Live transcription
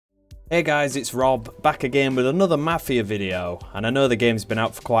Hey guys, it's Rob, back again with another Mafia video, and I know the game's been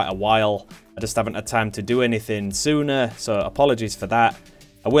out for quite a while. I just haven't had time to do anything sooner, so apologies for that.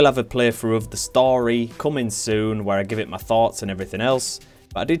 I will have a playthrough of the story coming soon where I give it my thoughts and everything else,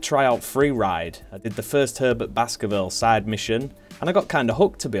 but I did try out Free Ride. I did the first Herbert Baskerville side mission, and I got kinda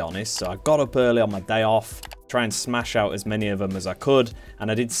hooked to be honest, so I got up early on my day off, try and smash out as many of them as I could, and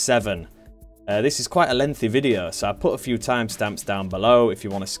I did 7. This is quite a lengthy video, so I put a few timestamps down below. If you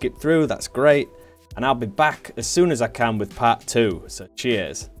want to skip through, that's great. And I'll be back as soon as I can with part 2, so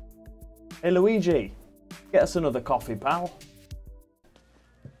cheers. Hey Luigi, get us another coffee, pal.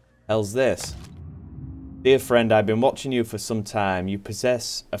 Hell's this? Dear friend, I've been watching you for some time. You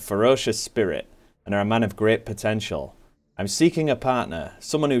possess a ferocious spirit and are a man of great potential. I'm seeking a partner,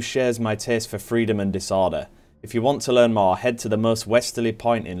 someone who shares my taste for freedom and disorder. If you want to learn more, head to the most westerly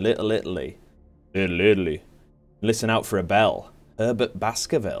point in Little Italy. Little Italy. Listen out for a bell. Herbert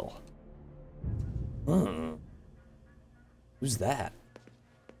Baskerville. Who's that?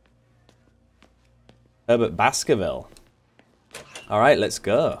 Herbert Baskerville. Alright, let's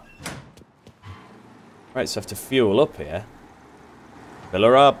go. Right, so I have to fuel up here. Fill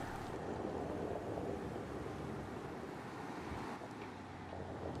her up.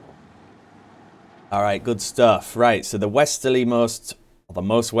 Alright, good stuff. Right, so the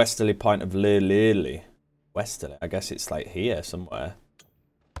most westerly point of Little Italy. Westerly, I guess it's like here somewhere.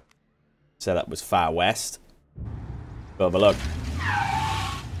 So that was far west. Go have a look.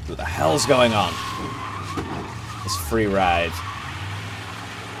 What the hell's going on? This Free Ride.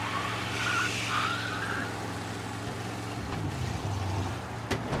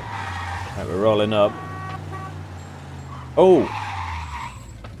 Right, we're rolling up. Oh!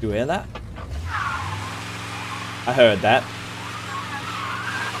 Do you hear that? I heard that.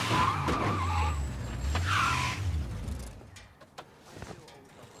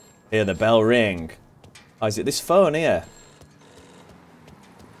 Hear the bell ring. Oh, is it this phone here?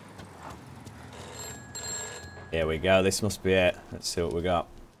 Here we go, this must be it. Let's see what we got.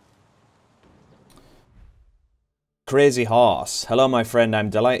 Crazy Horse. Hello my friend, I'm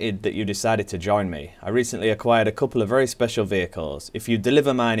delighted that you decided to join me. I recently acquired a couple of very special vehicles. If you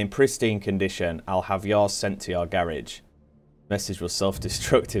deliver mine in pristine condition, I'll have yours sent to your garage. Message will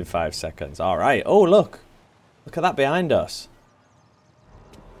self-destruct in 5 seconds. Alright, oh look. Look at that behind us.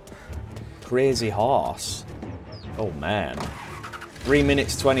 Crazy Horse. Oh man. 3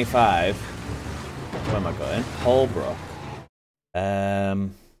 minutes 25. Where am I going? Holbrook.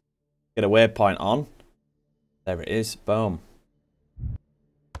 Get a waypoint on. There it is. Boom.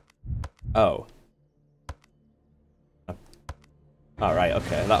 Oh. Alright,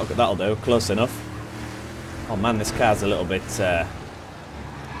 okay. That'll do. Close enough. Oh man, this car's a little bit a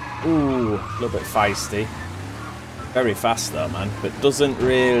little bit feisty. Very fast though, man, but doesn't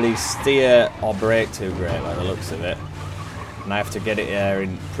really steer or brake too great by the looks of it. And I have to get it here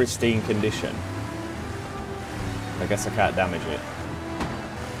in pristine condition. I guess I can't damage it.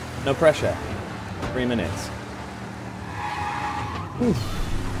 No pressure. 3 minutes. Oof.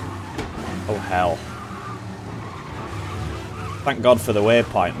 Oh hell. Thank God for the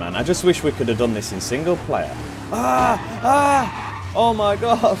waypoint, man. I just wish we could have done this in single player. Oh my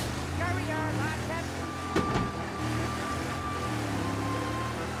God.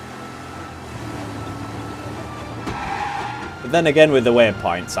 But then again with the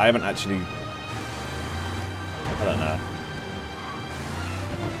waypoints, I haven't actually... I don't know.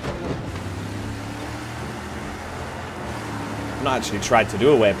 I've not actually tried to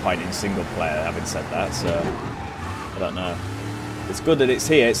do a waypoint in single player, having said that, so... I don't know. It's good that it's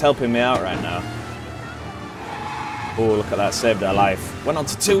here, it's helping me out right now. Oh, look at that, saved our life. Went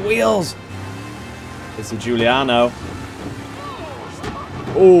onto 2 wheels! It's the Giuliano.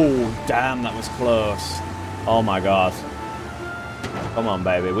 Oh, damn, that was close. Oh my God. Come on,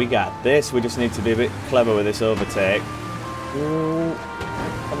 baby, we got this. We just need to be a bit clever with this overtake. Ooh,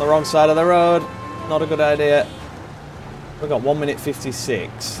 on the wrong side of the road. Not a good idea. We've got 1 minute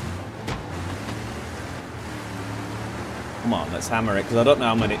 56. Come on, let's hammer it, because I don't know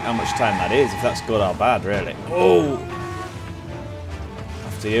how much time that is, if that's good or bad, really. Oh!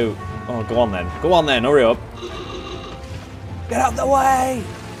 After you. Oh, go on then. Go on then, hurry up. Get out the way!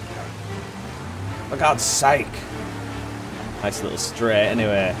 For God's sake. Nice little straight,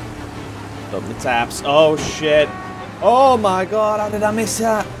 anyway. Up the taps. Oh, shit. Oh, my God. How did I miss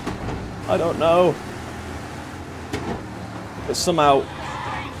that? I don't know. But somehow,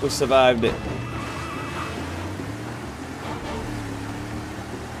 we survived it.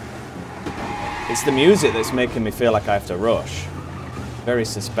 It's the music that's making me feel like I have to rush. Very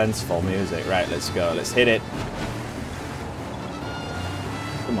suspenseful music. Right, let's go. Let's hit it.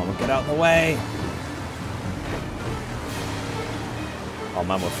 Come on, get out of the way. Oh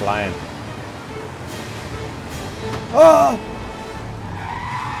man, we're flying. Oh!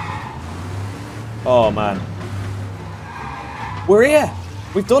 Oh man. We're here!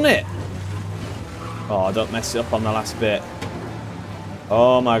 We've done it! Oh, don't mess it up on the last bit.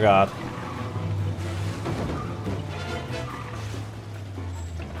 Oh my god.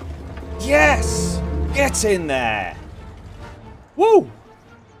 Yes! Get in there! Woo!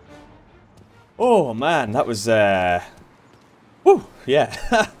 Oh man, that was woo,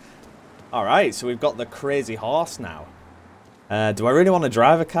 yeah. Alright, so we've got the crazy horse now. Do I really want to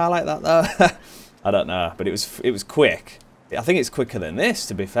drive a car like that though? I don't know, but it was quick. I think it's quicker than this,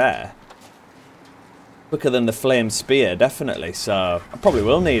 to be fair. Quicker than the flame spear, definitely, so I probably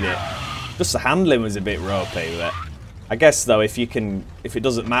will need it. Just the handling was a bit ropey, but I guess though if it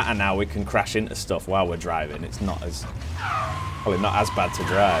doesn't matter now, we can crash into stuff while we're driving. It's not as probably not as bad to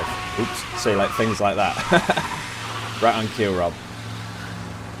drive. Oops, see, like things like that. Right on cue, Rob.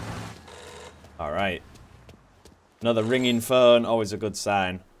 Alright. Another ringing phone, always a good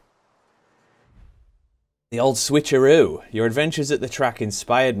sign. The Old Switcheroo. Your adventures at the track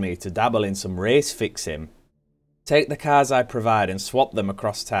inspired me to dabble in some race fixing. Take the cars I provide and swap them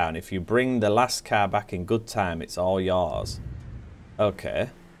across town. If you bring the last car back in good time, it's all yours. Okay.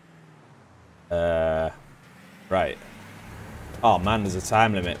 Right. Oh man, there's a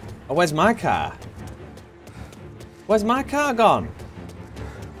time limit. Oh, where's my car? Where's my car gone?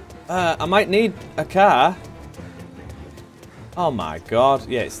 I might need a car. Oh my god.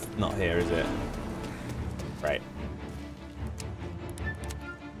 Yeah, it's not here, is it? Right.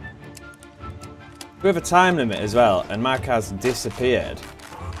 We have a time limit as well, and my car's disappeared.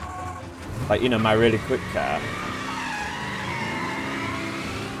 Like, you know, my really quick car.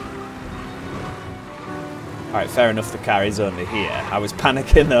 Alright, fair enough, the car is only here. I was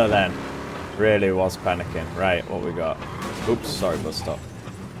panicking though then. Really was panicking. Right, what we got? Oops, sorry, bus stop.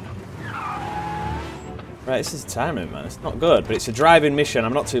 Right, this is a time limit, man. It's not good, but it's a driving mission.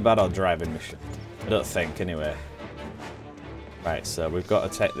 I'm not too bad on driving mission. I don't think, anyway. Right, so we've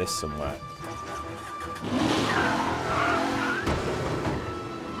got to take this somewhere.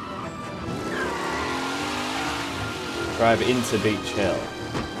 Drive into Beach Hill.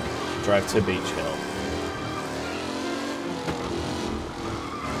 Drive to Beach Hill.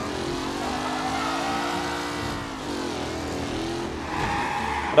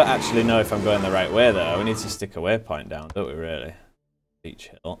 I don't actually know if I'm going the right way though. We need to stick a waypoint down, don't we really? Beach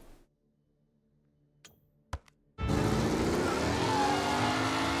Hill.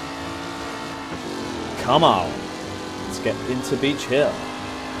 Come on. Let's get into Beach Hill.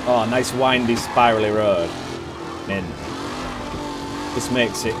 Oh, nice windy spirally road. In. This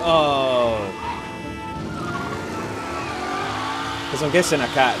makes it... Oh! Because I'm guessing I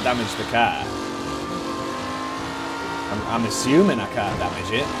can't damage the car. I'm assuming I can't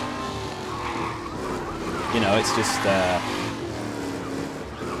damage it. You know, it's just a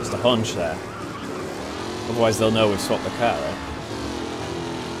hunch there. Otherwise they'll know we've swapped the car, right?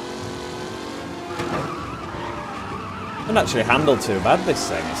 Doesn't actually handle too bad, this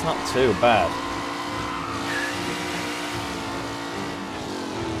thing. It's not too bad.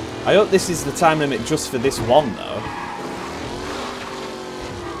 I hope this is the time limit just for this one, though.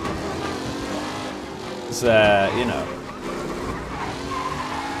 Because, you know.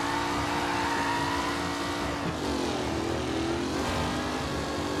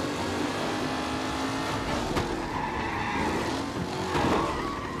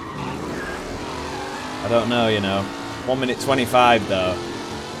 I don't know, you know. 1 minute 25 though.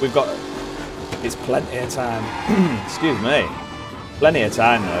 We've got... It's plenty of time. Excuse me. Plenty of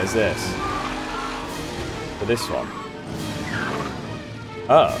time though, is this? For this one.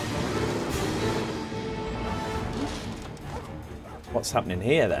 Oh. What's happening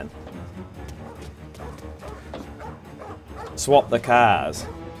here then? Swap the cars.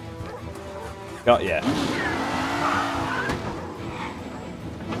 Got ya.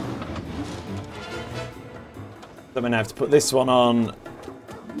 I'm gonna have to put this one on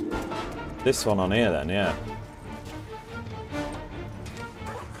here then, yeah.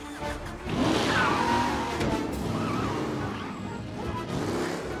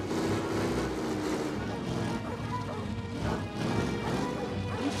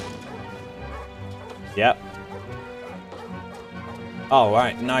 Yep. Oh,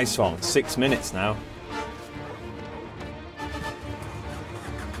 right, nice one. 6 minutes now.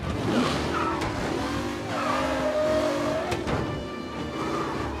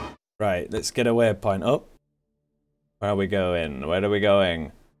 Right, let's get a waypoint up. Where are we going? Where are we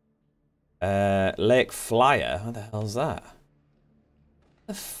going? Lake Flyer? What the hell's that?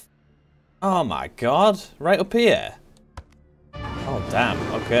 Oh my god, right up here. Oh damn,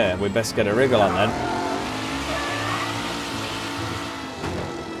 okay, we best get a wriggle on then.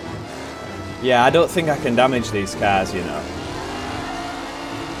 Yeah, I don't think I can damage these cars, you know.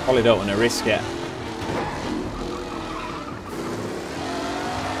 Probably don't want to risk it.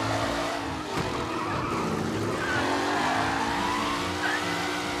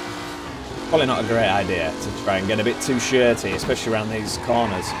 Probably not a great idea to try and get a bit too shirty, especially around these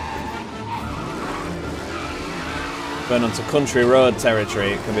corners. Going onto country road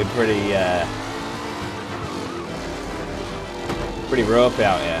territory, it can be pretty ropey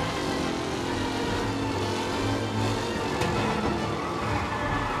out here.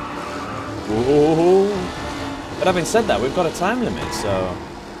 Ooh. But having said that, we've got a time limit, so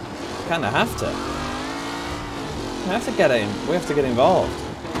we kind of have to. We have to get in. We have to get involved.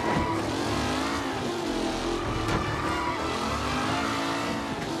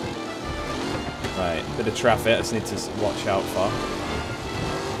 Right, bit of traffic. I just need to watch out for.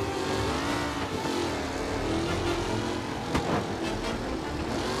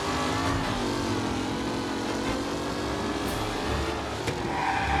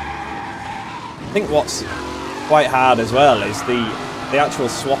 I think what's quite hard as well is the actual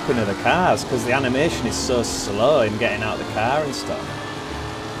swapping of the cars, because the animation is so slow in getting out the car and stuff.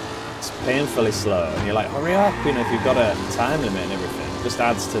 It's painfully slow, and you're like, hurry up, you know, if you've got a time limit and everything. It just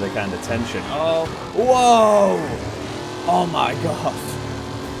adds to the kind of tension. Oh, whoa! Oh my god.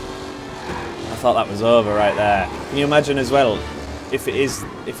 I thought that was over right there. Can you imagine as well, if it is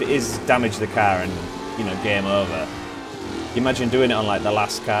damage the car and, you know, game over, you imagine doing it on like the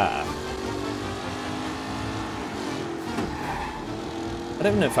last car. I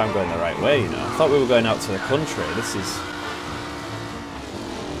don't even know if I'm going the right way, you know. I thought we were going out to the country. This is...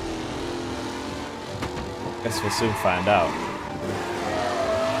 Guess we'll soon find out.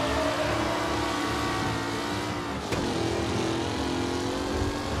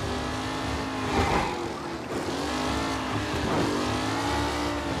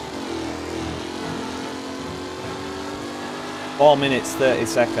 Four minutes, 30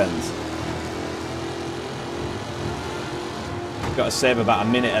 seconds. Got to save about a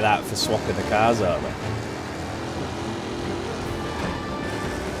minute of that for swapping the cars over.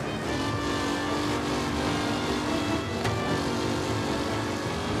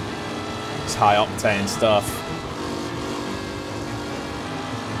 It's high octane stuff.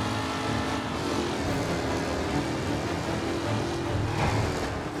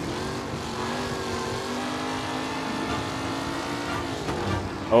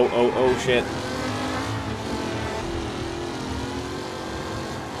 Oh shit.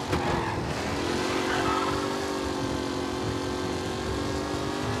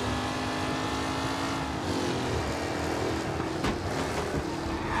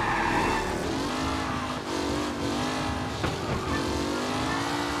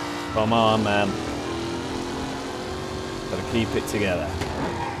 Come on, man. Gotta keep it together.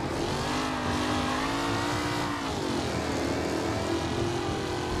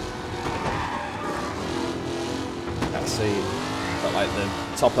 Can't see. Got like the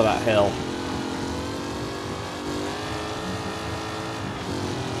top of that hill.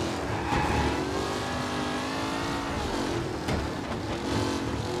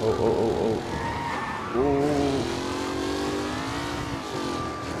 Oh.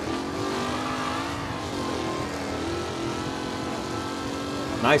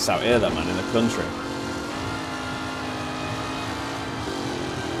 Nice out here, that man, in the country.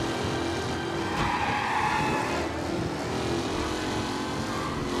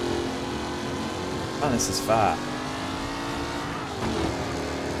 Man, this is far.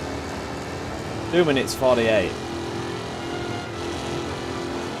 2 minutes 48.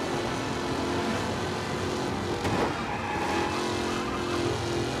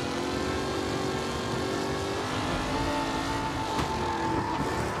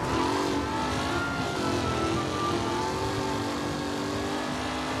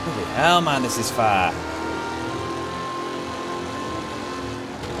 Hell, man, this is far.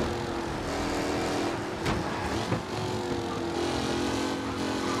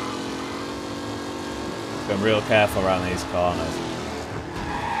 Being real careful around these corners.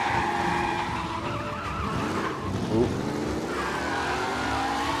 Ooh.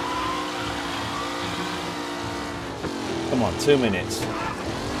 Come on, 2 minutes.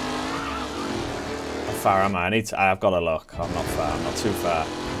 How far am I? I've got to look. I'm not far. I'm not too far.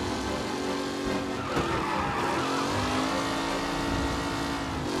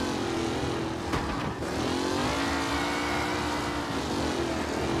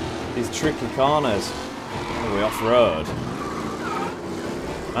 These tricky corners. Are we off-road?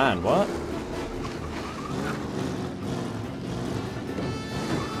 Man, what?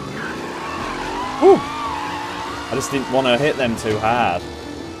 Whew. I just didn't want to hit them too hard.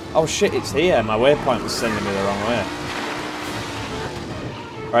 Oh shit, it's here. My waypoint was sending me the wrong way.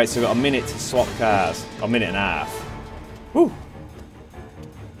 Right, so we've got a minute to swap cars. Or a minute and a half. Whew.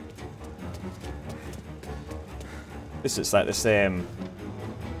 This looks like the same...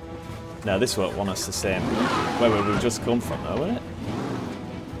 No, this won't want us the same... Where we've just come from though, won't it?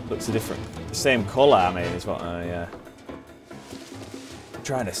 Looks a different... The same colour, I mean, is what I... I'm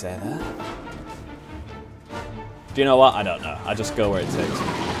trying to say there. Do you know what? I don't know. I just go where it takes me.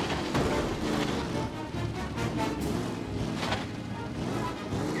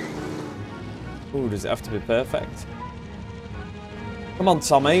 Ooh, does it have to be perfect? Come on,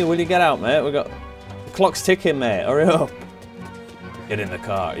 Tommy. Will you get out, mate? We got... The clock's ticking, mate. Hurry up. Get in the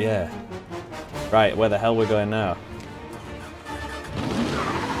car, yeah. Right, where the hell are we going now?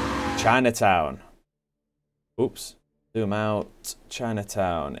 Chinatown. Oops. Zoom out.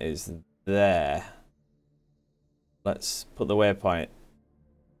 Chinatown is there. Let's put the waypoint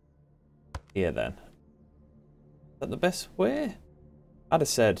here then. Is that the best way? I'd have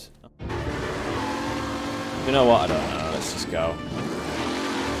said... You know what? I don't know. Let's just go.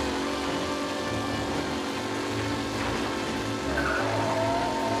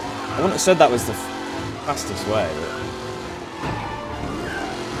 I wouldn't have said that was the fastest way, but...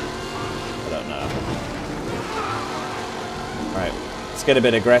 I don't know. Right. Let's get a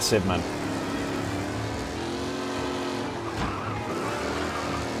bit aggressive, man.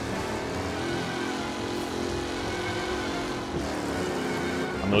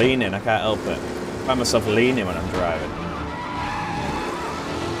 I'm leaning, I can't help it. I find myself leaning when I'm driving.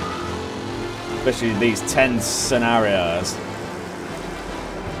 Especially these tense scenarios.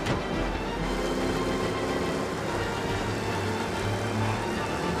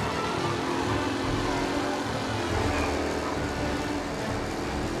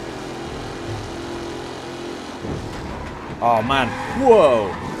 Oh man, whoa!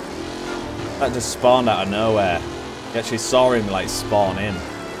 That just spawned out of nowhere. You actually saw him like spawn in.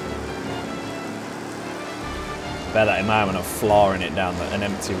 Bear that in mind when I'm flooring it down an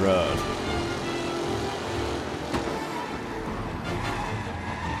empty road.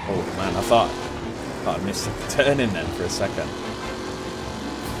 Oh man, I thought I missed the turning then for a second.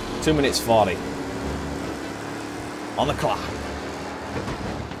 2 minutes 40. On the clock.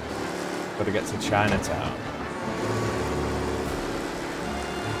 Gotta get to Chinatown.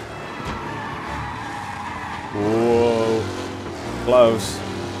 Whoa. Close.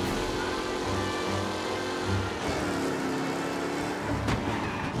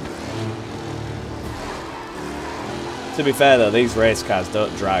 To be fair though, these race cars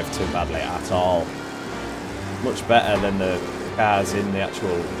don't drive too badly at all. Much better than the cars in the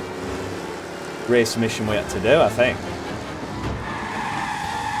actual race mission we had to do, I think.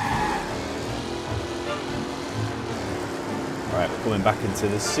 Alright, we're coming back into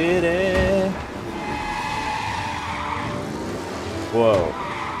the city. Whoa.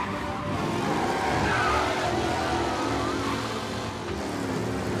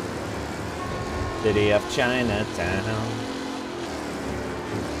 City of Chinatown.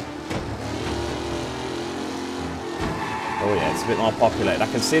 Oh yeah, it's a bit more populated. I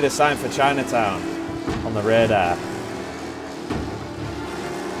can see the sign for Chinatown on the radar.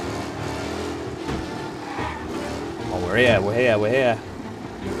 Oh, we're here, we're here, we're here.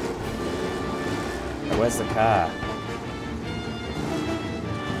 Oh, where's the car?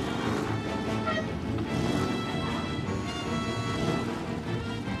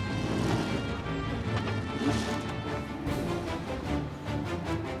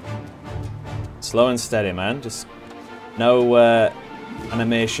 Slow and steady, man. Just no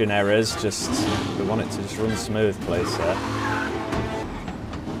animation errors. Just we want it to just run smooth, please, sir.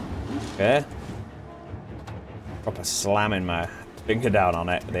 Okay. Proper slamming my finger down on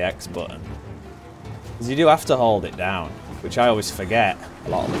it, the X button. Because you do have to hold it down, which I always forget a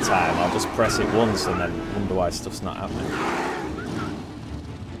lot of the time. I'll just press it once and then wonder why stuff's not happening.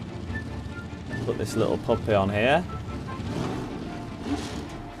 Put this little puppy on here.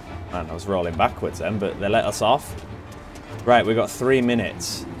 Man, I was rolling backwards then, but they let us off. Right, we've got 3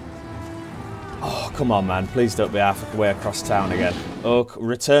 minutes. Oh, come on, man. Please don't be halfway across town again.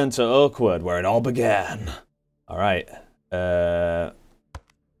 Return to Oakwood, where it all began. All right. Okay.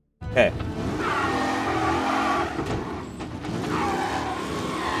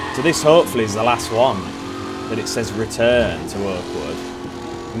 So this hopefully is the last one. But it says return to Oakwood.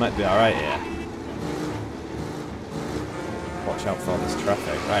 We might be all right here. Watch out for all this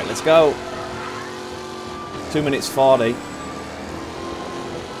traffic. Right, let's go. 2 minutes 40.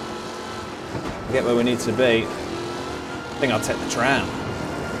 get where we need to be. I think I'll take the tram.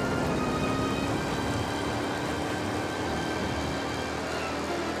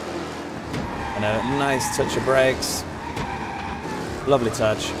 And a nice touch of brakes. Lovely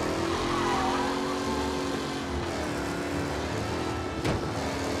touch.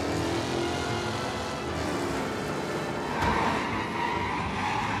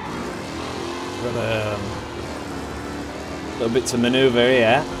 Got a little bit to manoeuvre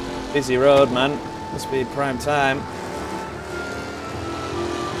here. Busy road, man. Must be prime time.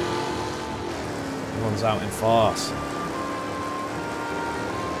 Everyone's out in force.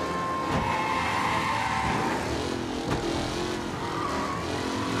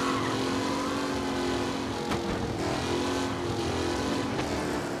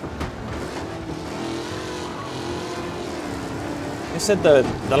 You said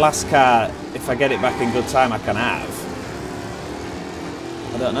the last car, if I get it back in good time, I can have.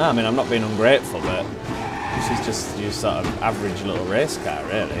 I don't know, I mean, I'm not being ungrateful, but this is just your sort of average little race car,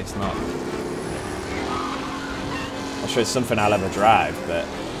 really. It's not... I'm sure it's something I'll ever drive, but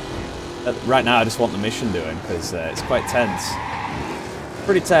right now I just want the mission doing, because it's quite tense.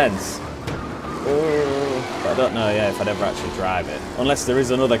 Pretty tense. But I don't know, yeah, if I'd ever actually drive it. Unless there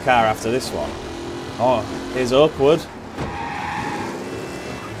is another car after this one. Oh, here's Oakwood.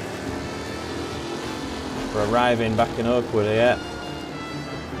 We're arriving back in Oakwood here.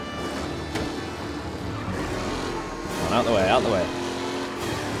 Come on, out the way, out the way.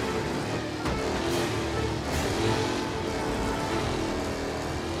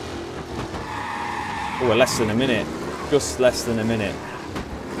 Oh, we're less than a minute. Just less than a minute.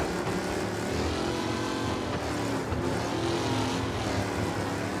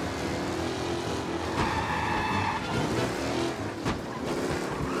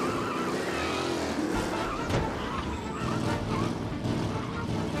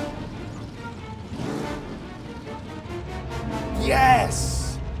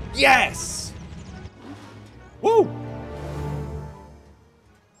 Yes! Yes! Woo!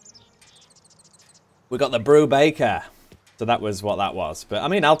 We got the Brew Baker. So that was what that was. But I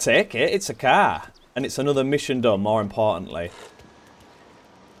mean, I'll take it. It's a car. And it's another mission done, more importantly.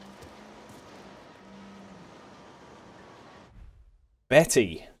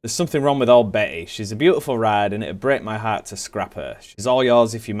 Betty. There's something wrong with old Betty. She's a beautiful ride and it'd break my heart to scrap her. She's all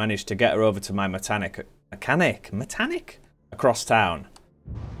yours if you manage to get her over to my mechanic? Across town.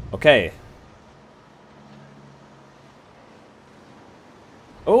 Okay.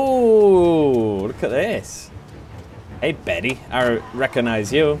 Oh, look at this. Hey, Betty. I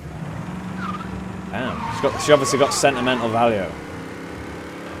recognise you. Damn. She obviously got sentimental value.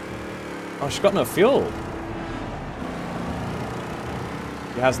 Oh, she's got no fuel.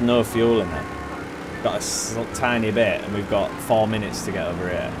 She has no fuel in it. Got a tiny bit, and we've got 4 minutes to get over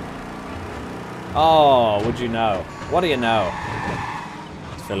here. Oh, would you know? What do you know?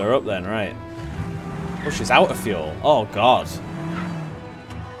 Let's fill her up then, right? Oh, she's out of fuel. Oh God.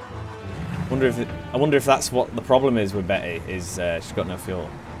 I wonder if that's what the problem is with Betty. Is she's got no fuel?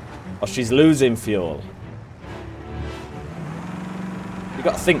 Or she's losing fuel. You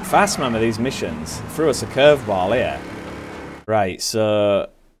got to think fast, man, with these missions. Threw us a curveball here. Right, so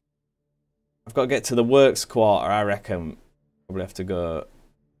I've got to get to the works quarter. I reckon probably have to go.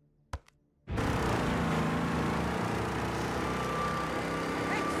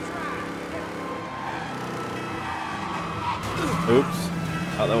 Oops.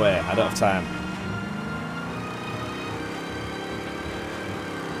 Out of the way. I don't have time.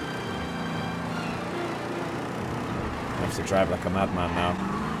 I have to drive like a madman now.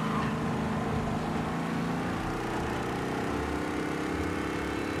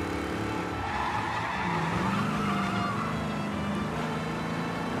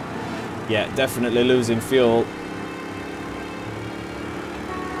 Yeah, definitely losing fuel.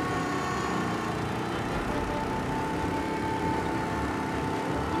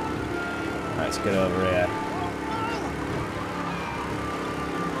 Let's get over here.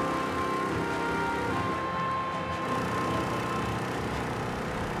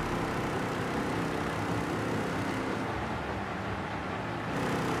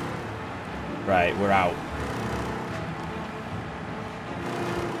 Right, we're out.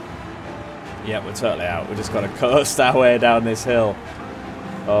 Yeah, we're totally out. We just got to coast our way down this hill.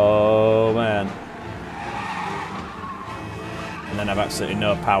 Oh, man. And then I've absolutely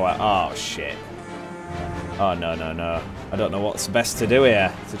no power. Oh, shit. Oh, no, no, no. I don't know what's best to do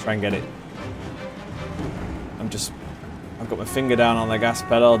here to try and get it. I've got my finger down on the gas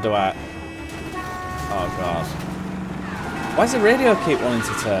pedal. Do I? Oh, God. Why does the radio keep wanting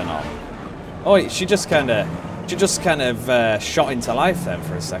to turn on? Oh, she just kind of shot into life then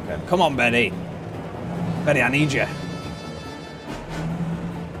for a second. Come on, Betty. Betty, I need you.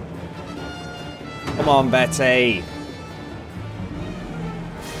 Come on, Betty.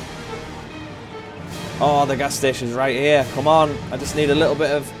 Oh, the gas station's right here. Come on. I just need a little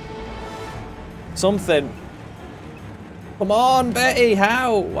bit of something. Come on, Betty.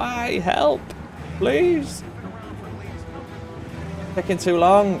 How? Why? Help. Please. Taking too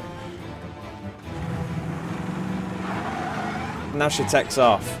long. Now she takes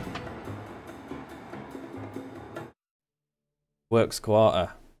off. Works quarter.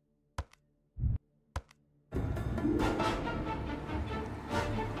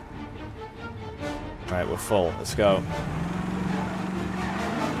 Right, we're full. Let's go.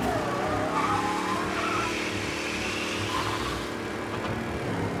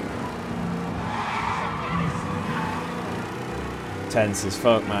 Tense as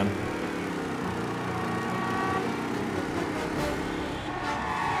fuck, man.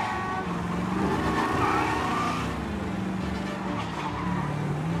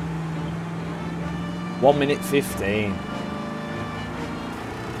 One minute 15.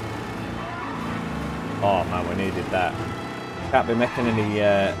 Oh man, we needed that. Can't be making any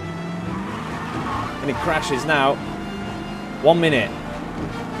crashes now. 1 minute.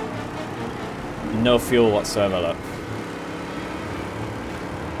 No fuel whatsoever, look.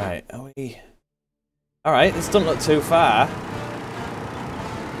 Right, are we... Alright, this doesn't look too far.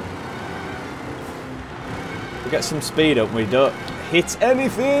 We get some speed up and we don't hit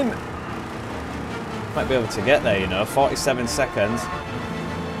anything. Might be able to get there, you know. 47 seconds.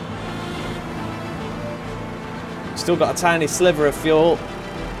 Still got a tiny sliver of fuel.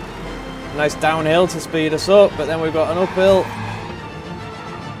 Nice downhill to speed us up, but then we've got an uphill.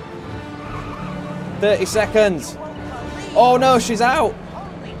 30 seconds. Oh no, she's out.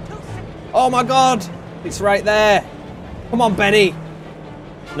 Oh my god, it's right there. Come on, Betty.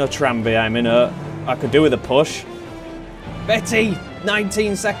 No tram behind me, no. I could do with a push. Betty,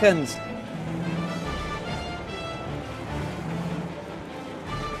 19 seconds.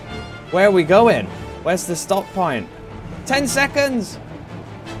 Where are we going? Where's the stop point? 10 seconds.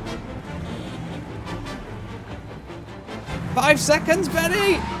 5 seconds,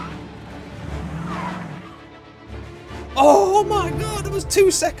 Betty. Oh my god, there was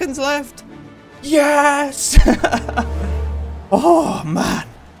 2 seconds left. Yes. Oh man.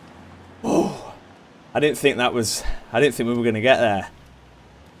 Oh, I didn't think we were gonna get there.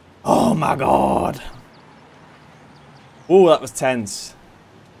 Oh my god. Oh, that was tense.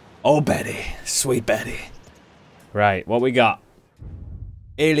 Oh, Betty. Sweet Betty. Right, what we got?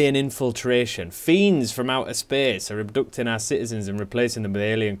 Alien infiltration. Fiends from outer space are abducting our citizens and replacing them with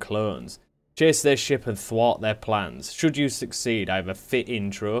alien clones. Chase their ship and thwart their plans. Should you succeed, I have a fit-in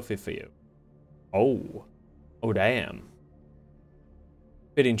trophy for you. Oh. Oh, damn.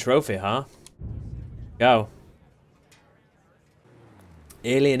 Fit-in trophy, huh? Go.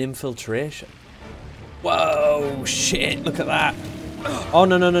 Alien infiltration. Whoa, shit, look at that. Oh,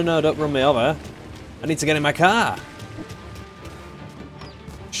 no, no, no, no, don't run me over. I need to get in my car.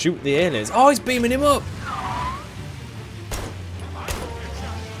 Shoot the aliens. Oh, he's beaming him up.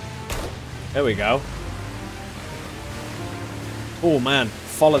 There we go. Oh, man.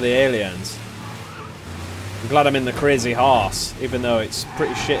 Follow the aliens. I'm glad I'm in the crazy horse, even though it's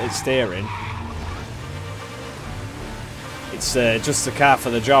pretty shit at steering. It's just the car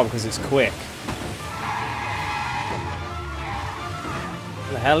for the job because it's quick.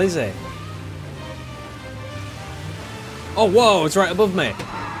 Where the hell is he? Oh, whoa, it's right above me.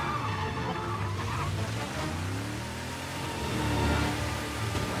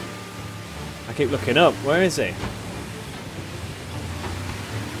 I keep looking up. Where is he?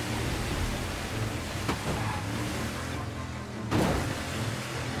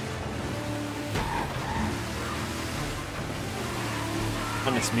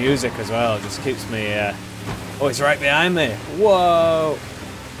 And this music as well just keeps me... Oh, he's right behind me. Whoa.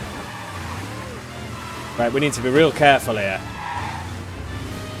 Right, we need to be real careful here.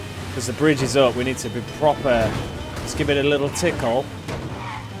 Because the bridge is up, we need to be proper. Let's give it a little tickle.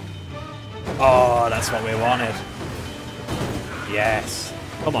 Oh, that's what we wanted. Yes.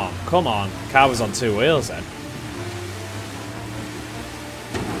 Come on, come on. The car was on 2 wheels then.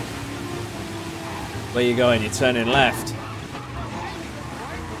 Where you going? You're turning left.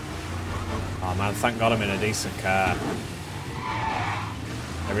 Oh man, thank God I'm in a decent car.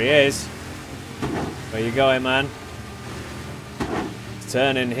 There he is. Where you going, man? It's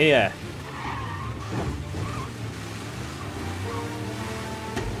turning here.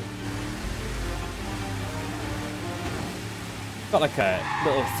 Got like a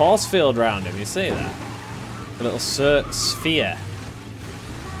little force field around him, you see that? A little sphere.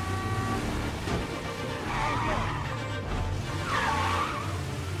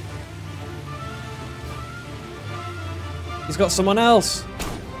 He's got someone else.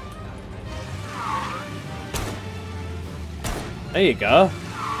 There you go.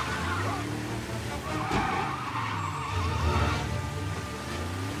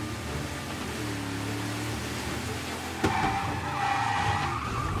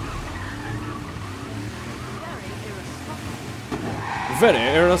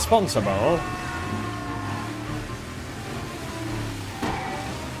 Very irresponsible.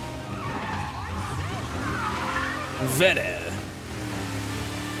 Very.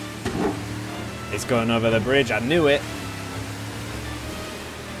 He's going over the bridge. I knew it.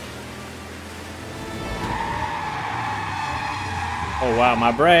 Oh wow,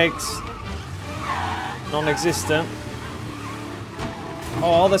 my brakes. Non-existent.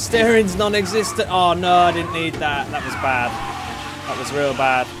 Oh, the steering's non-existent. Oh no, I didn't need that. That was bad. That was real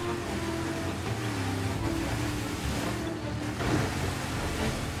bad.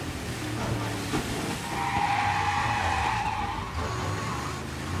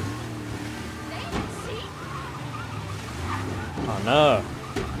 Oh no.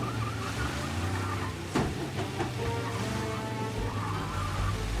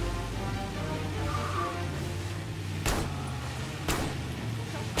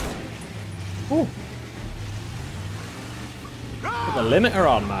 Ooh. Put the limiter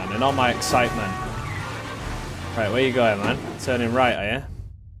on, man, in all my excitement. Right, where you going, man? Turning right, are you?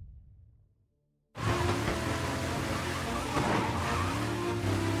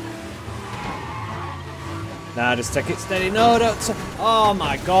 Nah, just take it steady. No, don't. Oh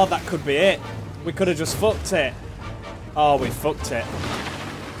my god, that could be it. We could have just fucked it. Oh, we fucked it.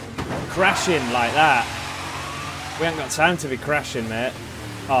 Crashing like that. We ain't got time to be crashing, mate.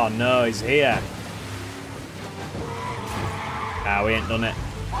 Oh no, he's here. Ah, we ain't done it.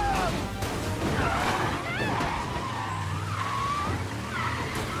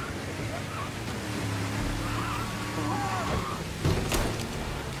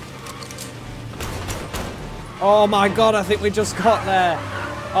 Oh my god, I think we just got there.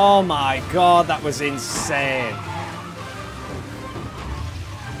 Oh my god, that was insane.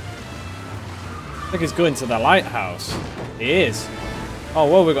 I think he's going to the lighthouse. He is. Oh,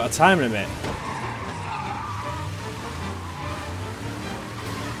 well, we've got a time limit.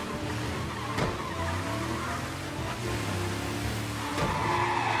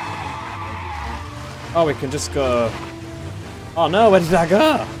 Oh, we can just go... Oh no, where did I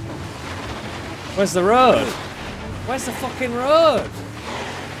go? Where's the road? Where's the fucking road?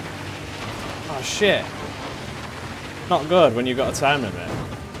 Oh shit. Not good when you've got a time limit.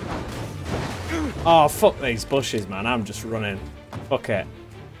 Oh, fuck these bushes, man. I'm just running. Fuck it.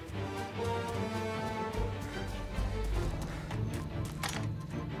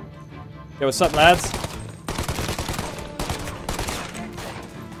 Yo, what's up, lads?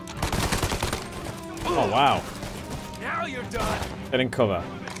 Oh, wow. Now you're done. Get in cover.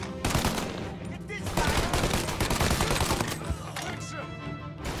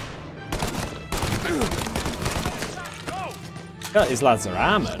 God, these lads are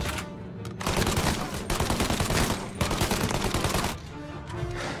armoured.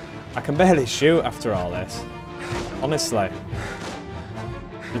 I can barely shoot after all this. Honestly.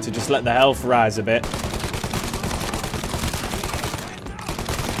 Need to just let the health rise a bit.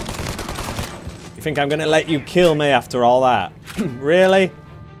 You think I'm gonna let you kill me after all that? Really?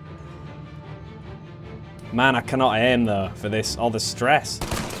 Man, I cannot aim though for this. All the stress.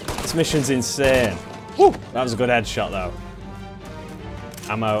 This mission's insane. Woo! That was a good headshot though.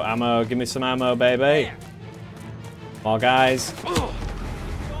 Ammo, ammo, give me some ammo, baby. More guys.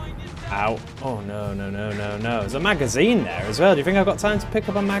 Ow. Oh, no, no, no, no, no. There's a magazine there as well. Do you think I've got time to pick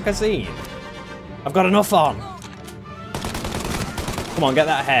up a magazine? I've got enough on. Come on, get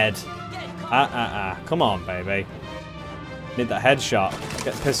that head. Come on, baby. Need that headshot.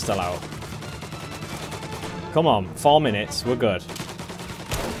 Get the pistol out. Come on, 4 minutes. We're good.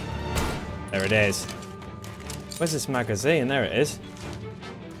 There it is. Where's this magazine? There it is.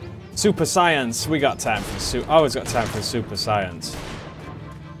 Super science. We got time for always got time for super science.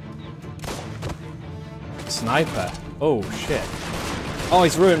 Sniper. Oh shit. Oh,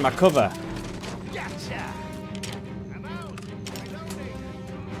 he's ruined my cover. Gotcha.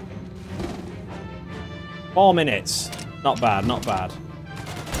 4 minutes. Not bad, not bad.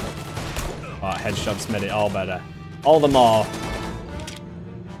 Oh, headshots made it all better. All the more.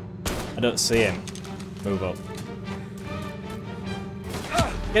 I don't see him. Move up.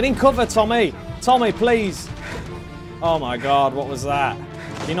 Get in cover, Tommy! Tommy, please! Oh my god, what was that?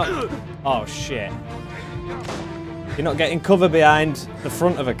 You're not... Oh shit. You're not getting cover behind the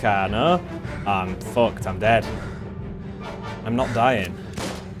front of a car, no? I'm fucked, I'm dead. I'm not dying.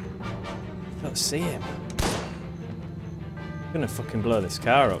 I don't see him. I'm gonna fucking blow this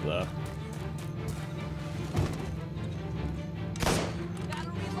car up though.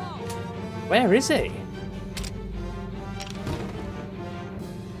 Where is he?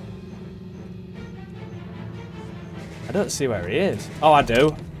 I don't see where he is. Oh, I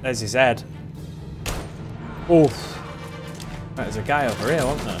do. There's his head. Oof. Right, there's a guy over here,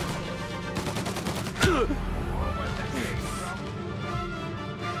 wasn't there?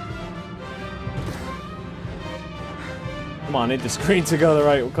 Come on, I need the screen to go the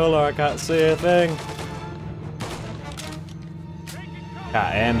right colour. I can't see a thing.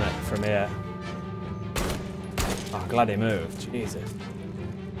 Can't aim it from here. Oh, glad he moved. Jesus.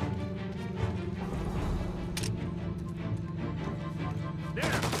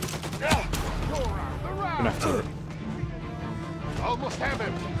 Gonna have to. Almost have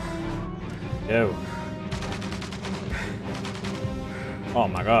him. Yo. Oh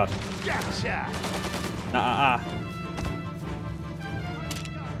my god. Gotcha.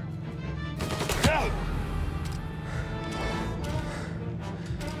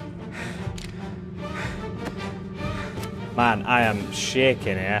 Man, I am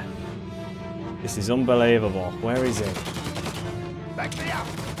shaking here. This is unbelievable. Where is he? Back me up.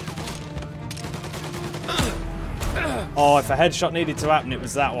 Oh, if a headshot needed to happen, it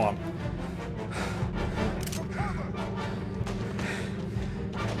was that one.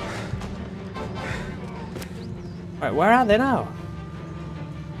 Right, where are they now?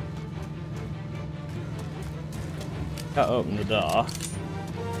 Can't open the door.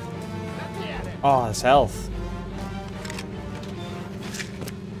 Oh, there's health.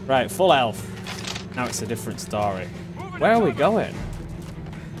 Right, full health. Now it's a different story. Where are we going?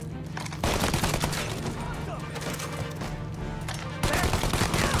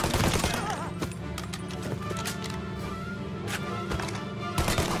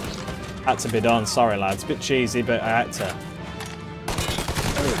 Had to be done, sorry lads. Bit cheesy, but I had to.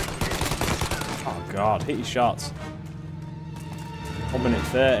 Oh god, hit your shots. 1 minute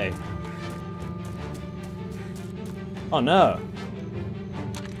 30. Oh no.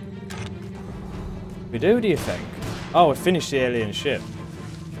 We do you think? Oh, we finished the alien ship.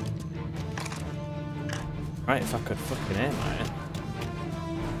 Right, if I could fucking aim at it.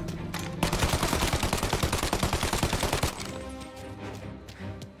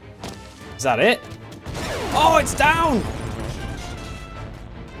 Is that it? Oh, it's down!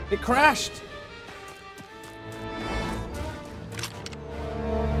 It crashed!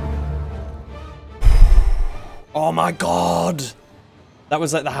 Oh my god! That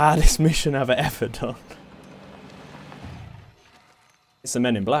was like the hardest mission I've ever done. It's the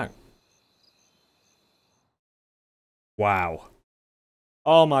Men in Black. Wow.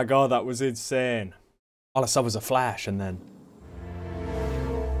 Oh my god, that was insane. All I saw was a flash and then...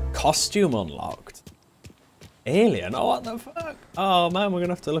 Costume unlocked. Alien? Oh, what the fuck? Oh man, we're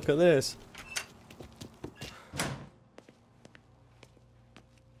gonna have to look at this.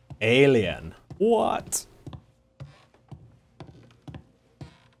 Alien. What?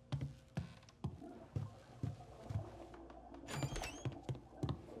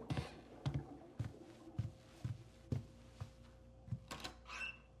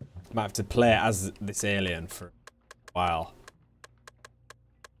 Might have to play as this alien for a while.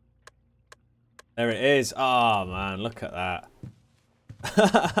 There it is. Oh man, look at that.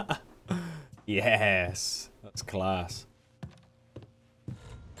 Yes, that's class.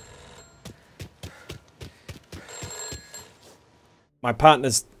 My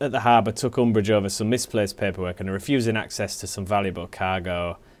partners at the harbour took umbrage over some misplaced paperwork and are refusing access to some valuable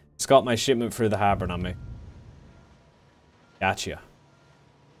cargo. Just got my shipment through the harbour on me. Gotcha.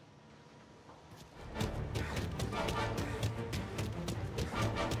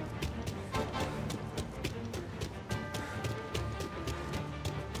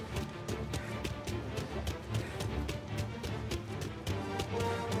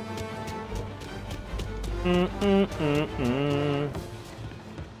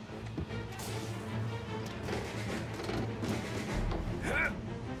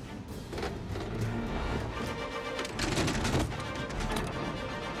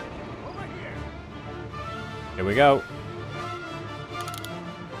 Here we go.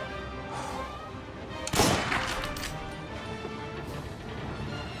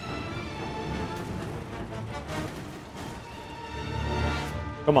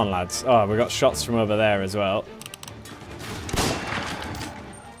 Come on, lads. Oh, we got shots from over there as well.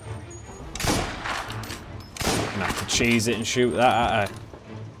 Gonna have to cheese it and shoot that at her.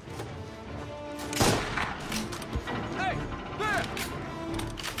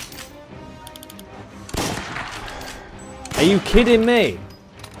 Are you kidding me?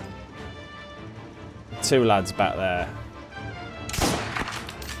 Two lads back there.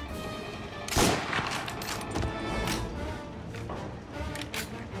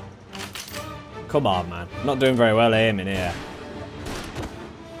 Come on, man. Not doing very well aiming here.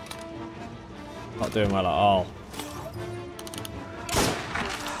 Not doing well at all.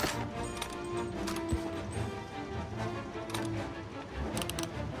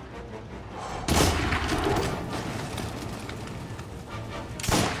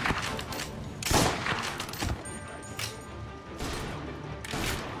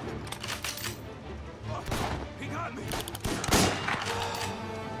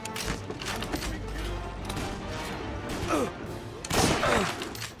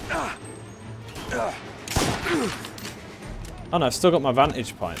 Oh no, I've still got my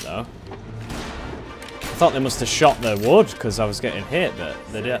vantage point though. I thought they must have shot their wood because I was getting hit, but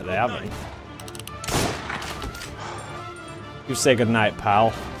they haven't. You say goodnight,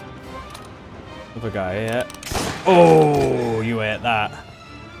 pal. Other guy here. Oh, you ate that.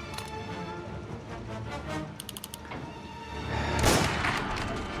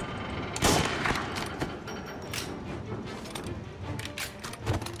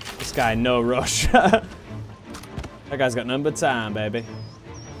 This guy, no rush. That guy's got none but time, baby.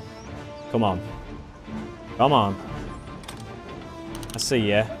 Come on. Come on. I see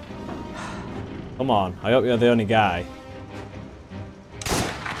ya. Come on. I hope you're the only guy.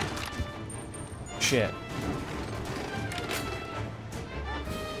 Shit.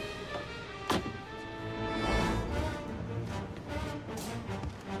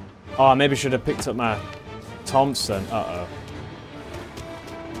 Oh, I maybe should have picked up my Thompson. Uh-oh.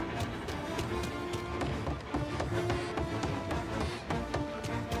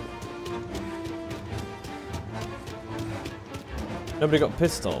 Nobody got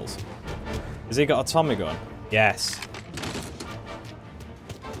pistols. Has he got a Tommy gun? Yes.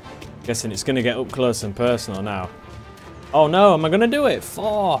 Guessing it's gonna get up close and personal now. Oh no, am I gonna do it?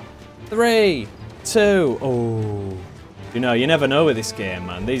 4, 3, 2. Oh. You know, you never know with this game,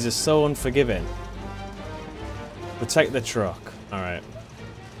 man. These are so unforgiving. Protect the truck. Alright.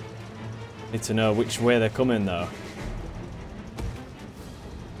 Need to know which way they're coming though.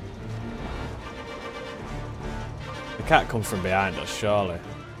 They can't come from behind us, surely.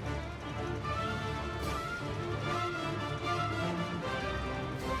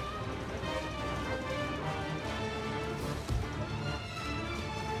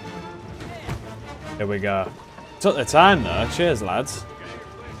 Here we go. Took the time though. Cheers, lads.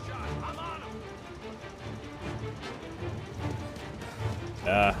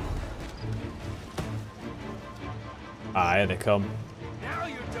 Yeah. Ah, here they come. Now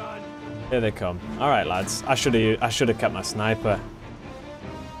you're done. Here they come. All right, lads. I should have kept my sniper.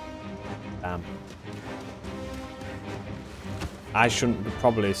 Damn. I shouldn't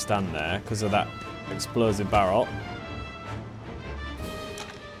probably stand there because of that explosive barrel.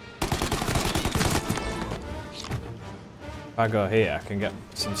 If I go here, I can get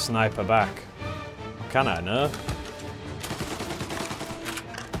some sniper back. Can I? No.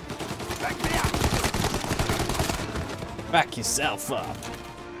 Back yourself up.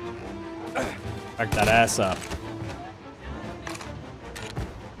 Back that ass up.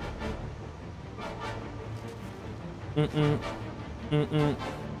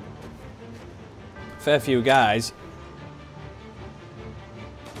 Fair few guys.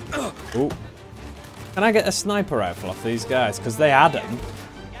 Ooh. Can I get a sniper rifle off these guys? Because they had them.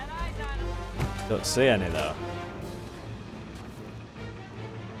 Don't see any though.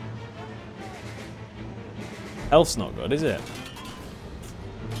 Health's not good, is it?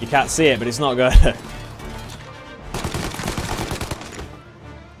 You can't see it, but it's not good.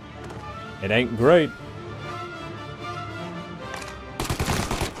 It ain't great.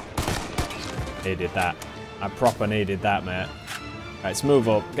 Needed that. I proper needed that, mate. Right, let's move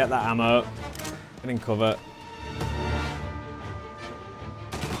up. Get that ammo. Get in cover.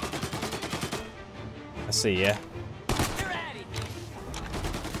 I see ya.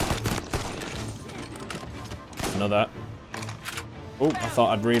 Another. Oh, I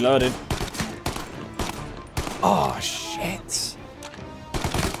thought I'd reloaded. Oh, shit.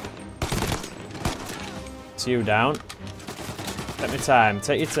 It's you down. Take me time.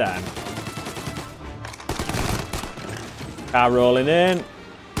 Take your time. Car rolling in. I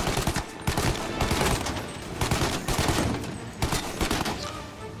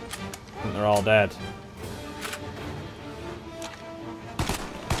think they're all dead.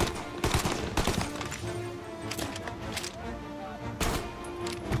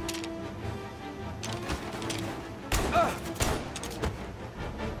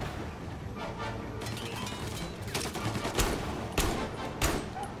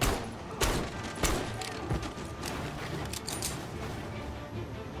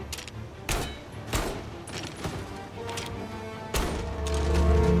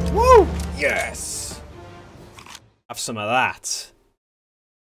 Yes! Have some of that.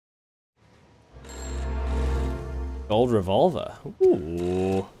 Gold revolver.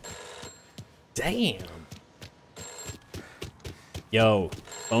 Ooh. Damn. Yo,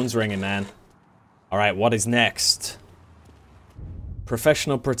 phone's ringing, man. Alright, what is next?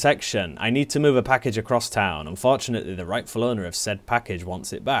 Professional protection. I need to move a package across town. Unfortunately, the rightful owner of said package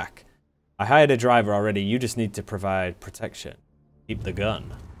wants it back. I hired a driver already. You just need to provide protection. Keep the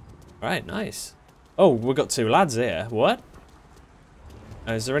gun. Alright, nice. Oh, we've got 2 lads here. What?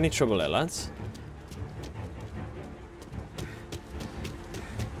 Is there any trouble here, lads?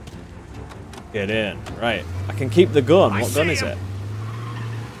 Get in. Right. I can keep the gun. What gun is it?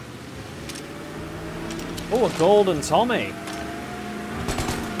 Oh, a golden Tommy.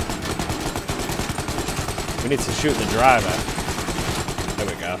 We need to shoot the driver. There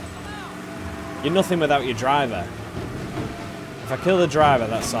we go. You're nothing without your driver. If I kill the driver,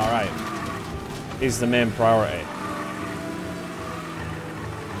 that's alright. He's the main priority.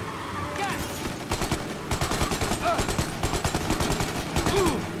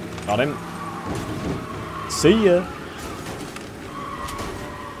 Got him. See ya.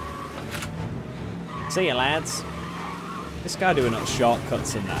 See ya, lads. This guy doing up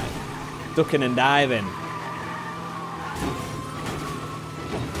shortcuts and that. Ducking and diving.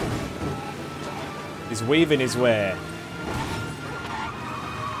 He's weaving his way.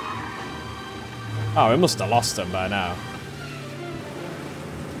 Oh, we must have lost him by now.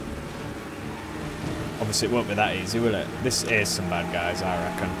 Obviously, it won't be that easy, will it? This is some bad guys, I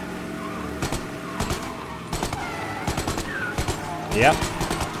reckon. Yep.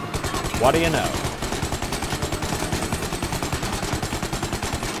 What do you know?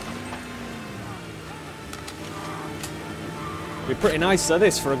 Be pretty nice though,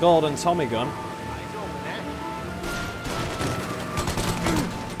 this, for a golden Tommy gun.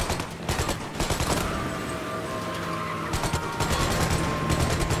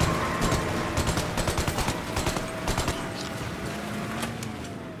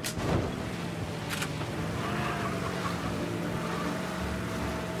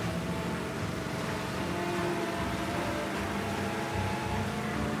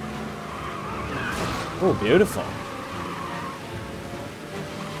 Oh, beautiful.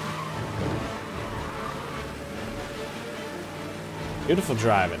 Beautiful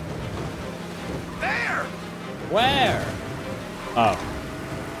driving. There! Where? Oh.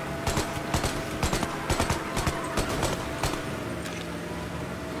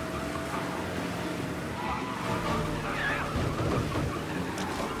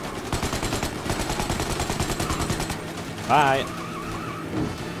 Bye.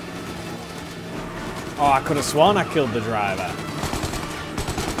 Oh, I could have sworn I killed the driver.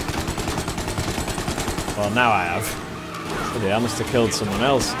 Well, now I have. I must have killed someone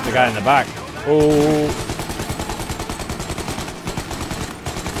else. The guy in the back. Oh.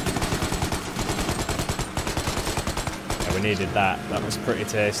 Yeah, we needed that. That was pretty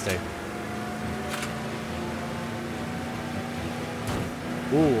tasty.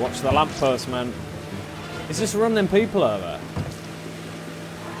 Ooh, watch the lamppost, man. He's just running people over.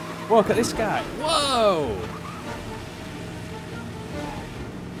 Look at this guy. Whoa!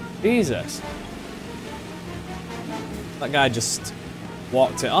 Jesus. That guy just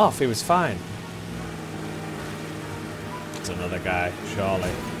walked it off. He was fine. It's another guy,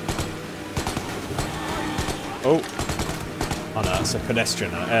 surely. Oh. Oh no, that's a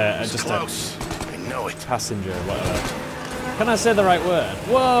pedestrian. Just close. I know it. Passenger, whatever. Can I say the right word?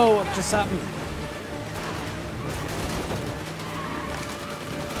 Whoa, what just happened?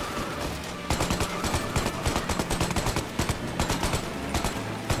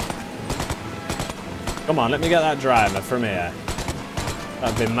 Come on, let me get that driver from here.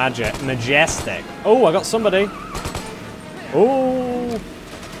 That'd be majestic. Oh, I got somebody. Oh.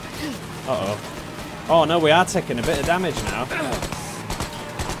 Uh-oh. Oh, no, we are taking a bit of damage now.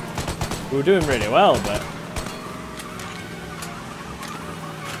 We were doing really well, but...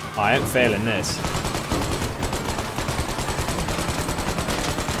 Oh, I ain't failing this.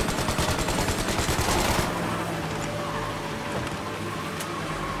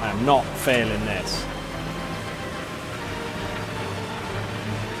 I am not failing this.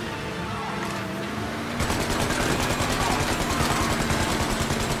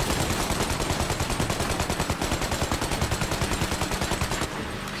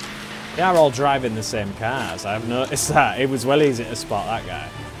 They are all driving the same cars. I've noticed that. It was well easy to spot that guy.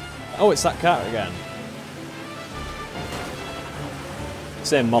 Oh, it's that car again.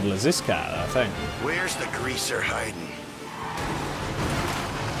 Same model as this car, I think. Where's the greaser hiding?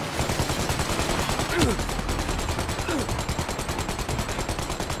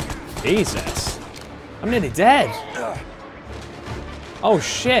 Jesus. I'm nearly dead. Oh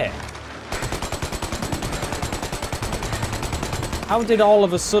shit. How did all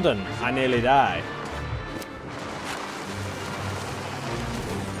of a sudden I nearly die?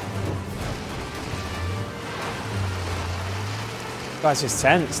 Guys, it's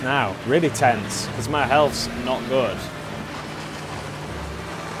tense now. Really tense. Because my health's not good.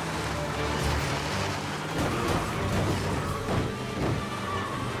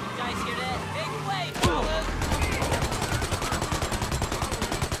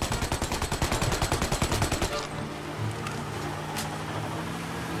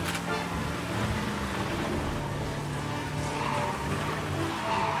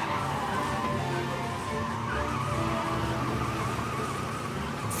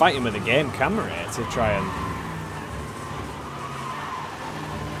 Fighting with the game camera here to try and...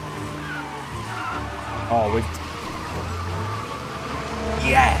 Oh, we've...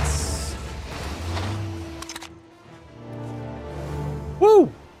 Yes!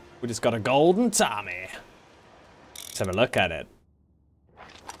 Woo! We just got a golden Tommy. Let's have a look at it.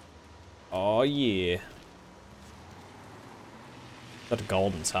 Oh, yeah. Is that a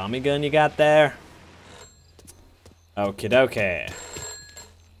golden Tommy gun you got there? Okie dokie.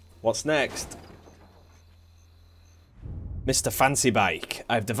 What's next? Mr. Fancy Bike.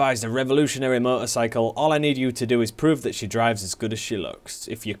 I've devised a revolutionary motorcycle. All I need you to do is prove that she drives as good as she looks.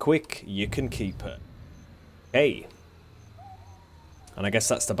 If you're quick, you can keep her. Hey. And I guess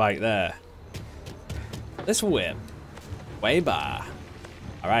that's the bike there. Let's whip. Way bar.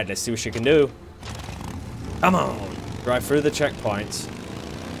 Alright, let's see what she can do. Come on. Drive through the checkpoints.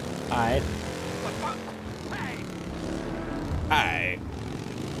 Alright. Alright.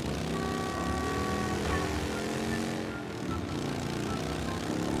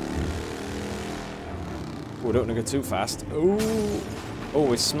 Oh, don't want to go too fast. Ooh. Oh,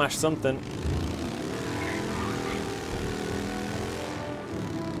 we smashed something.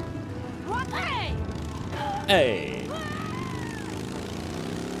 Hey.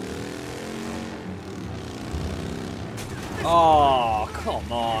 Oh,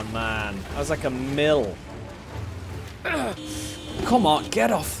 come on, man. That was like a mill. Come on,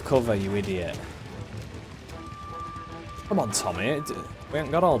 get off cover, you idiot. Come on, Tommy. We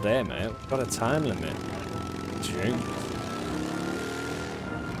ain't got all day, mate. We've got a time limit. Jeez.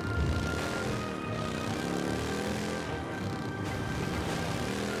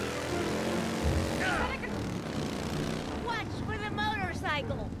 Watch for the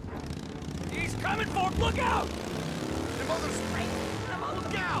motorcycle. He's coming for it. Look out! The motorcycle.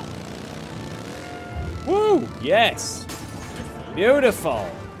 Look out! Woo! Yes! Beautiful!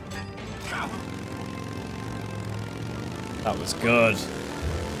 That was good.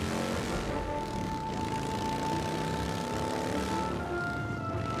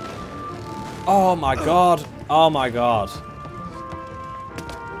 Oh my god. Oh my god.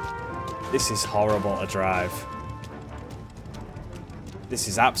 This is horrible to drive. This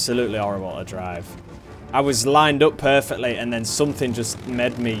is absolutely horrible to drive. I was lined up perfectly and then something just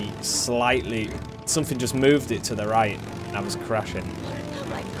made me slightly... Something just moved it to the right and I was crashing.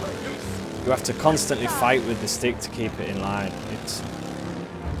 You have to constantly fight with the stick to keep it in line. It's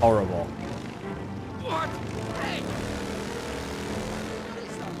horrible.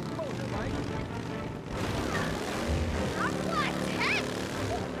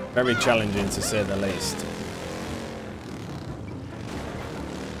 Very challenging to say the least.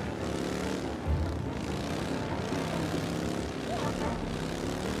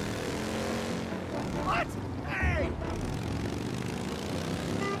 What? Hey!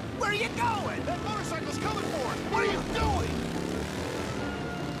 Where are you going? That motorcycle's coming for us. What are you doing?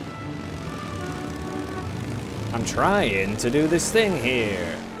 I'm trying to do this thing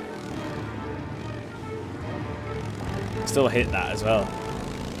here. Still hit that as well.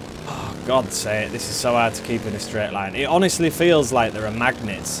 God's sake, this is so hard to keep in a straight line. It honestly feels like there are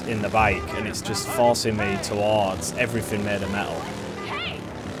magnets in the bike and it's just forcing me towards everything made of metal.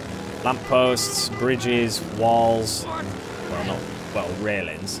 Lampposts, bridges, walls. Well, not, well,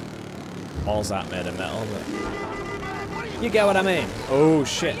 railings. Walls aren't made of metal, but... You get what I mean? Oh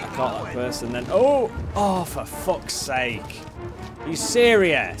shit, I caught that person then. Oh! Oh, for fuck's sake. Are you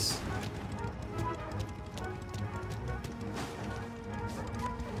serious?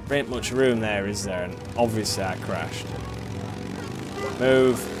 There ain't much room there, is there? And obviously I crashed.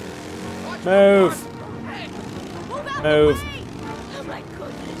 Move. Move. Move.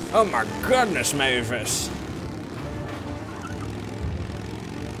 Oh my goodness, Mavis.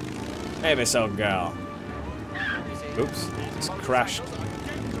 Maybe so, girl. Oops, it's crashed.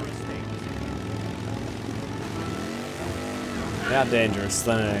 They are dangerous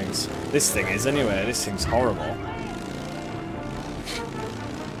things. This thing is anyway. This thing's horrible.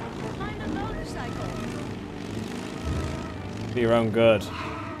 Find a motorcycle. For your own good.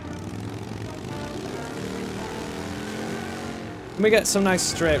 Can we get some nice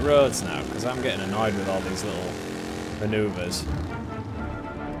straight roads now? Because I'm getting annoyed with all these little maneuvers.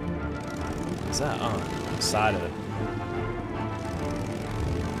 Is that on the side of it?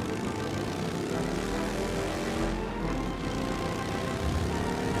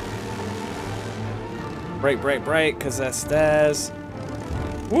 Brake, brake, brake, because there's stairs.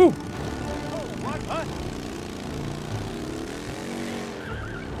 Woo!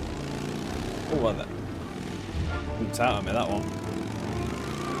 Oh, what that? Oops, out of me, that one.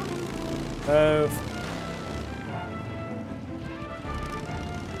 Move.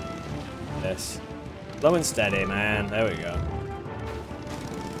 This. Slow and steady, man. There we go.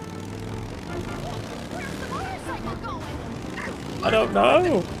 Where's the motorcycle going? I don't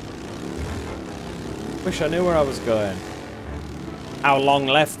know. Wish I knew where I was going. How long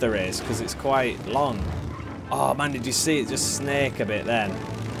left there is, because it's quite long. Oh man, did you see it just snake a bit then?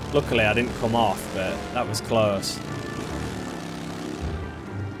 Luckily I didn't come off, but that was close.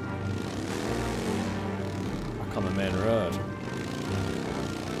 Back on the main road.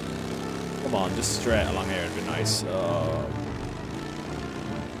 Come on, just straight along here would be nice. Oh.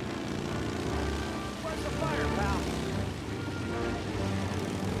 Where's the fire, pal?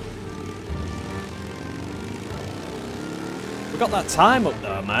 We got that time up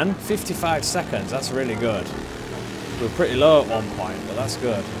though, man. 55 seconds, that's really good. We were pretty low at one point, but that's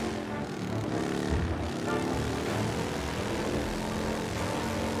good.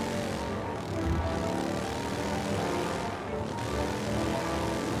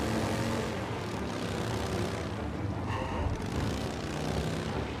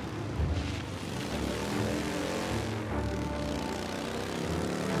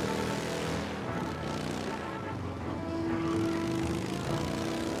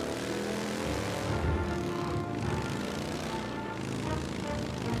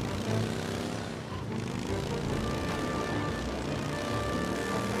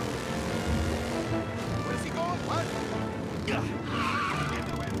 Where's he going? What? Yeah.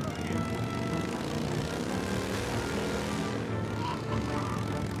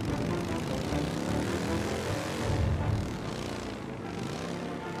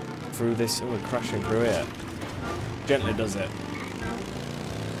 Through this, oh, we're crashing through it. Gently does it.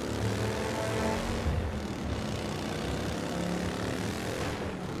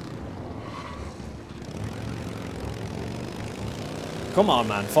 Come on,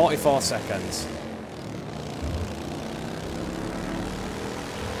 man. 44 seconds.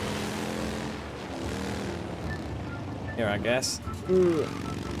 Here, I guess. Ooh.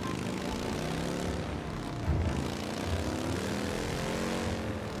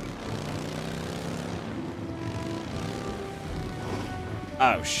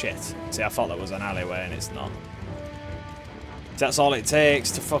 Oh, shit. See, I thought that was an alleyway, and it's not. That's all it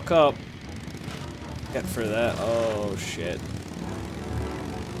takes to fuck up. Get through there. Oh, shit.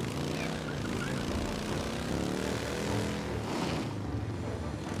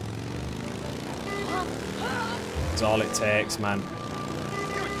 That's all it takes, man.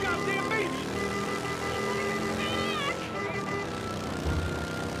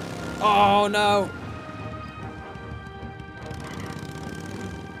 Oh, no.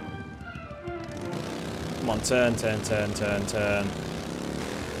 Come on, turn, turn, turn, turn, turn.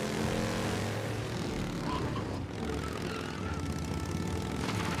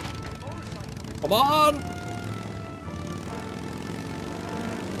 Come on!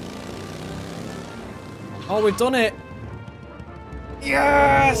 Oh, we've done it!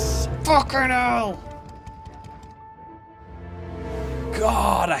 Yes! Fucking hell!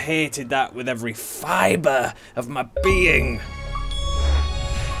 God, I hated that with every fibre of my being.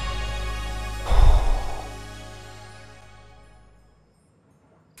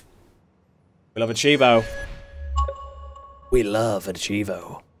 We love a Chivo. We love a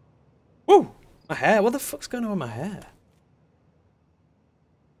Chivo. Woo! My hair. What the fuck's going on with my hair?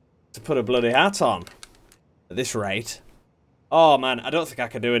 To put a bloody hat on. At this rate. Oh man, I don't think I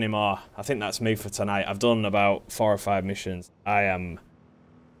can do any more. I think that's me for tonight. I've done about 4 or 5 missions. I am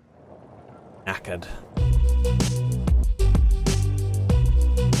knackered.